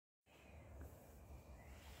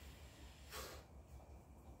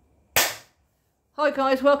Hi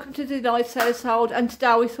guys, welcome to the Nice Household, and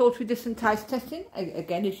today we thought we'd do some taste testing,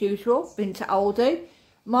 again as usual. Been to Aldi.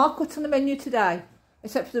 Mark, what's on the menu today?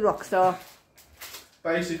 Except for the Rockstar.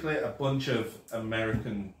 Basically a bunch of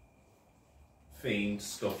American themed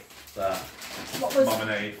stuff that Mum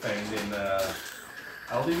and Aid found in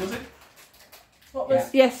Aldi, was it? What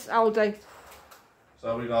was? Yeah. Yes, Aldi.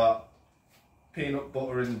 So we got peanut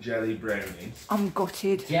butter and jelly brownies. I'm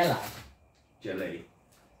gutted. Jelly.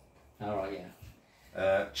 Alright, yeah.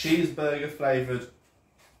 Cheeseburger flavoured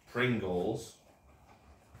Pringles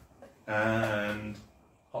and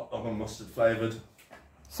hot dog and mustard flavoured.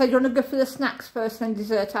 So you want to go for the snacks first and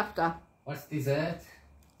dessert after? What's dessert?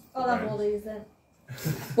 I'll have all these then.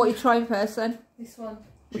 What are you trying first then? This one.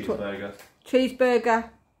 Cheeseburger. Cheeseburger.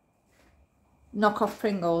 Knock off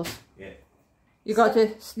Pringles. Yeah. You got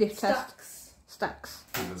to sniff test. Stacks.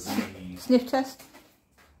 Sniff test.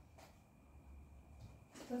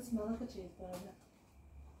 It doesn't smell like a cheeseburger.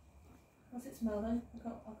 What's it smell like?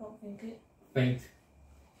 I can't think it. Faint.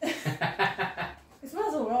 It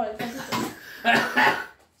smells alright.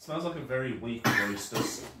 Smells like a very weak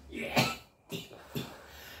roasters. Yeah.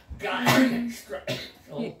 God,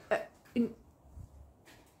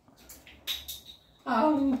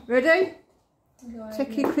 Ready? Take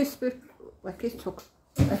Take your crisp. Becky's took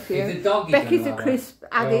a few. It's a doggy. Becky's a crisp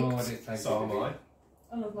addict. Oh, So am I.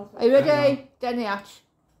 I love my Are you ready? Denny Hatch.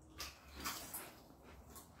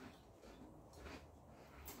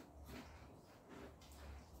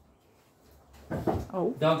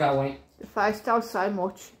 Oh, Dog away. the face does so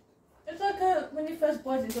much. It's like when you first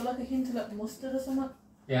bite it, it's got like a hint of like mustard or something.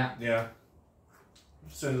 Yeah. Yeah.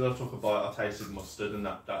 As soon as I took a bite, I tasted mustard, and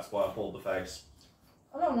that's why I pulled the face.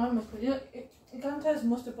 I don't know mustard. You know, it can taste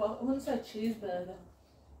mustard, but I wouldn't say cheeseburger.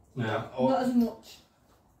 No. Not as much.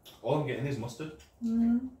 All I'm getting is mustard.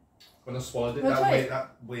 Mm. When I swallowed it, Well,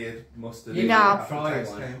 that weird mustard. You know, try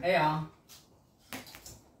one. Yeah.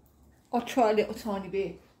 I'll try a little tiny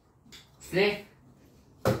bit. Sniff.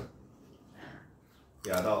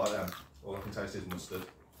 Yeah, I don't like them. All I can taste is mustard.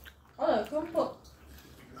 I like them, but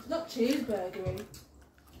it's not cheeseburgery.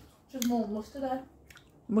 Just more mustard, eh?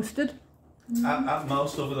 Mustard. At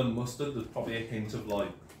most, other than mustard, there's probably a hint of like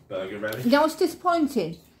burger relish. You know what's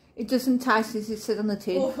disappointing? It doesn't taste as it said on the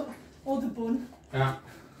tin. Or the bun. Yeah.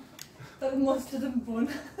 Like mustard and bun.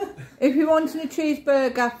 If you wanted a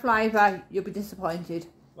cheeseburger flavour, you'll be disappointed.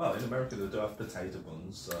 Well, in America they do have potato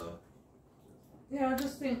buns, so Yeah, I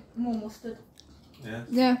just think more mustard. yeah.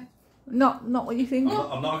 Yeah. Not what you think.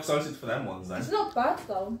 I'm not excited for them ones then. It's not bad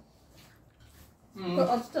though. But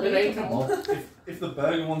I'd still But eat they them all. If the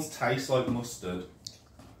burger ones taste like mustard,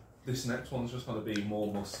 this next one's just going to be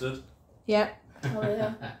more mustard. Yeah. Oh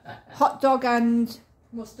yeah. Hot dog and...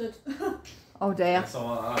 Mustard. Oh dear. So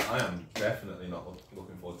I am definitely not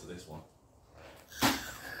looking forward to this one.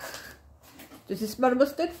 Does it smell of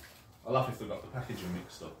mustard? I laugh if they've got the packaging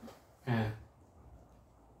mixed up. Yeah.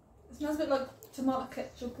 It smells a bit like tomato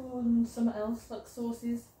ketchup and something else, like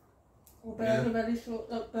sauces. Or burger relish or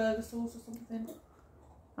like burger sauce or something.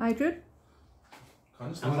 Adrian? Kind of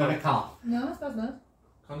I'm smells gonna like. cough. No, it smells nice.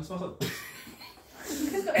 Kind of smells like.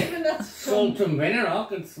 It's not even that strong. Salt and vinegar, I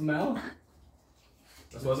can smell.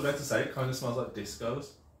 That's what I was about to say. It kind of smells like discos.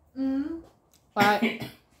 Mm. Right.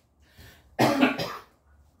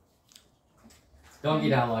 Doggy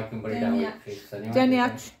don't like them, but he don't Denny eat fish anyway. Denny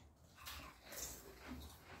does Hatch.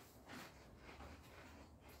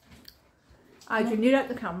 Adrian, you're at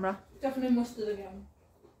the camera. Definitely mustard again.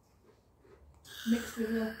 Mixed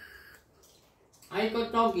with the... he? I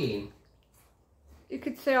got doggy in. You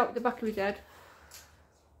could see out the back of his head.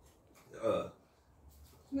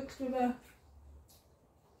 Mixed with a...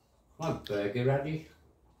 Like burger radish.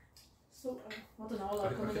 Sort of, I don't know, I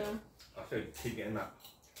like them again. I could keep getting that.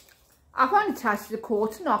 I've only tasted a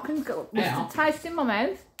quarter and I can go Yeah. mustard taste in my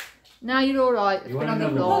mouth. Now you're alright. It's You been want on the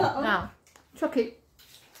another floor. one? Now, chuck it.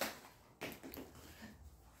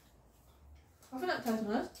 I think that tastes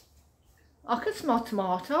nice. I can smell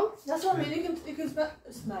tomato. That's what I mean, you can smell...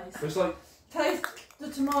 It's nice. But it's like Taste the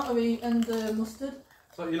tomatoey and the mustard.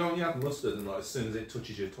 it's like, you know when you have mustard and like as soon as it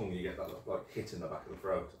touches your tongue you get that like hit in the back of the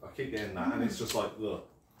throat. I keep getting that and it's just like ugh.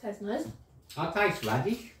 Tastes nice. I taste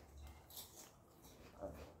radish.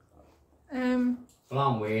 Um, Well,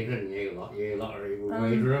 I'm weirder than you lot. You lot are even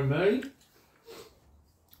weirder than me.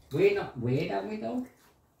 We're not weird, are we, though?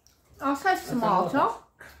 I'll taste tomato.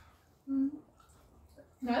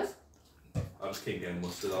 Nice. I just keep getting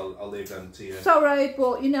mustard. I'll leave them to you. Sorry,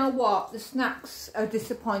 but you know what? The snacks are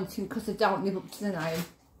disappointing because they don't live up to the name.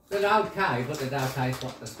 They're okay, but they don't taste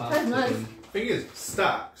what they're supposed That's to nice. be. Thing is,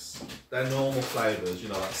 Stacks, they're normal flavours, you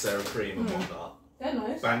know, like sour cream and whatnot. They're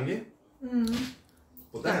nice. Banging. Mm.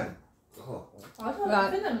 But then, oh, I don't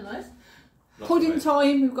Right. think them are nice. not Pudding for me.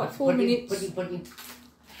 time, we've got 4 minutes. Pudding.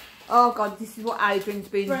 Oh God, this is what Adrian's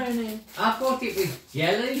been. Brownie. I thought it was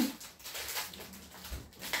jelly.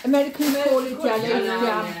 Americans call it jelly, Yeah, no,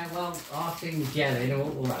 jam. yeah, well, I think jelly, no,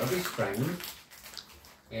 well, that would be strange.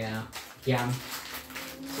 Yeah, jam.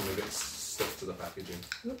 Some of it's stuck to the packaging.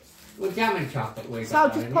 Well, jam and chocolate we So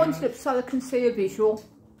got. just down point here. it up so they can see a visual.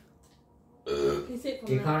 Can you see it from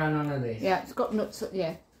You there? can't have none of this. Yeah, it's got nuts,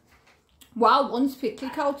 yeah. Wow, one's thickly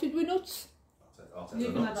coated with nuts. I'll take You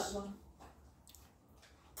the can have nuts. that one.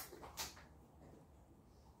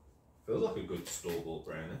 Feels like a good store-bought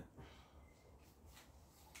brownie.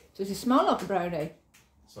 Does it smell like a brownie?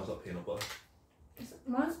 Smells like peanut butter.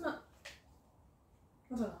 Mine's not.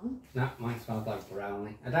 I don't know. No, mine smells like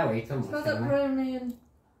brownie. I don't eat them It smells much, like anyway. brownie and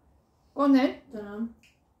Go on then. don't know.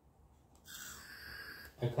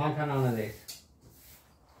 I can't have none of this.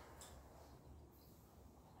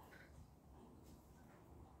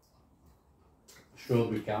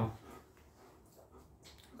 Strawberry jam.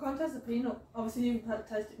 I can't taste the peanut. Obviously you can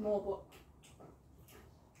taste it more, but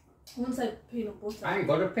I wouldn't say peanut butter. I ain't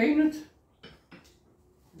got a peanut.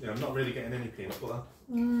 Yeah, I'm not really getting any peanut butter.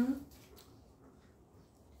 Mm.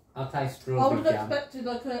 I'll taste I strawberry would have jam. expected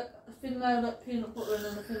like a thin layer like peanut butter and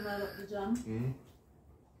then a thin layer like the jam. Mm.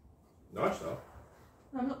 Nice though.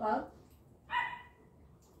 No, not bad.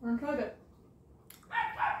 Want to try it?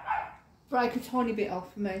 Break a tiny bit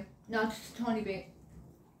off for me. No, just a tiny bit.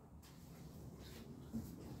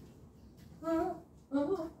 Oh.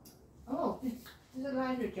 Oh. Oh, is it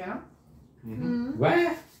layer of jam? Mm-hmm. Mm.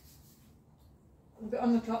 Where? A bit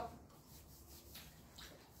on the top.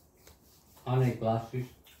 I need glasses.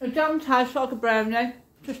 The jam tastes like a brownie.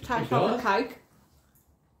 Just tastes It like does? a cake.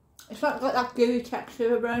 It's not got that gooey texture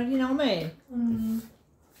of a brownie, you know what I mean? Mm.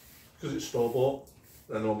 Because it's store-bought,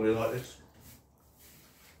 they're normally like this.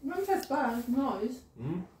 It doesn't taste bad, it's nice.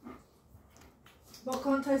 Mm. But I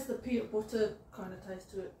can't taste the peanut butter kind of taste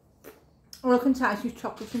to it. All I can taste is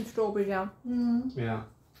chocolate and strawberry jam. Mm. Yeah.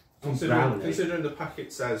 Considering the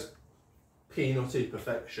packet says peanutty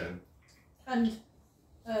perfection. And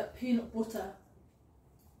peanut butter.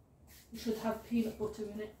 You should have peanut butter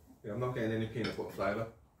in it. Yeah, I'm not getting any peanut butter flavour.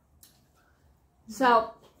 So,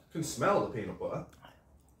 I can smell the peanut butter.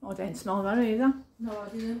 I don't smell that either. No, I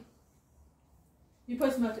didn't. You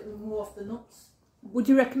probably smelled it more off the nuts. Would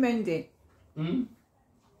you recommend it? Mm?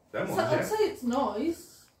 Them So ones, I'd yeah. say it's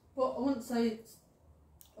nice, but I wouldn't say it's.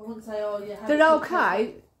 I wouldn't say, oh, yeah. They're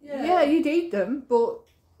okay. Yeah. Yeah, you'd eat them, but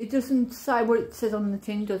it doesn't say what it says on the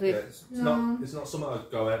tin, does Yeah, it? it's No. not. It's not something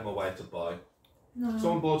I'd go out my way to buy. No. If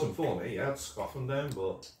someone bought them for me, yeah, I'd scoff them down.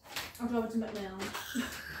 But I'd rather to make my own.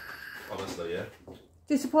 honestly, yeah,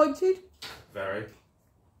 Disappointed? very.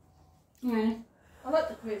 Yeah. I like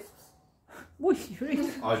the crisps. What you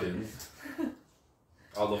really? I didn't.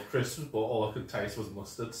 I love crisps, but all I could taste was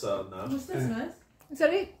mustard. So no. Mustard's nice. Is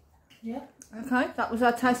that it? Yeah. Okay, that was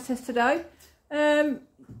our taste test today. You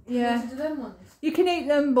Yeah, want to do them ones? you can eat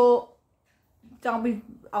them, but don't be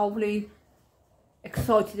overly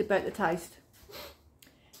excited about the taste.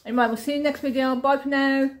 Anyway, we'll see you next video. Bye for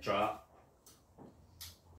now. Try.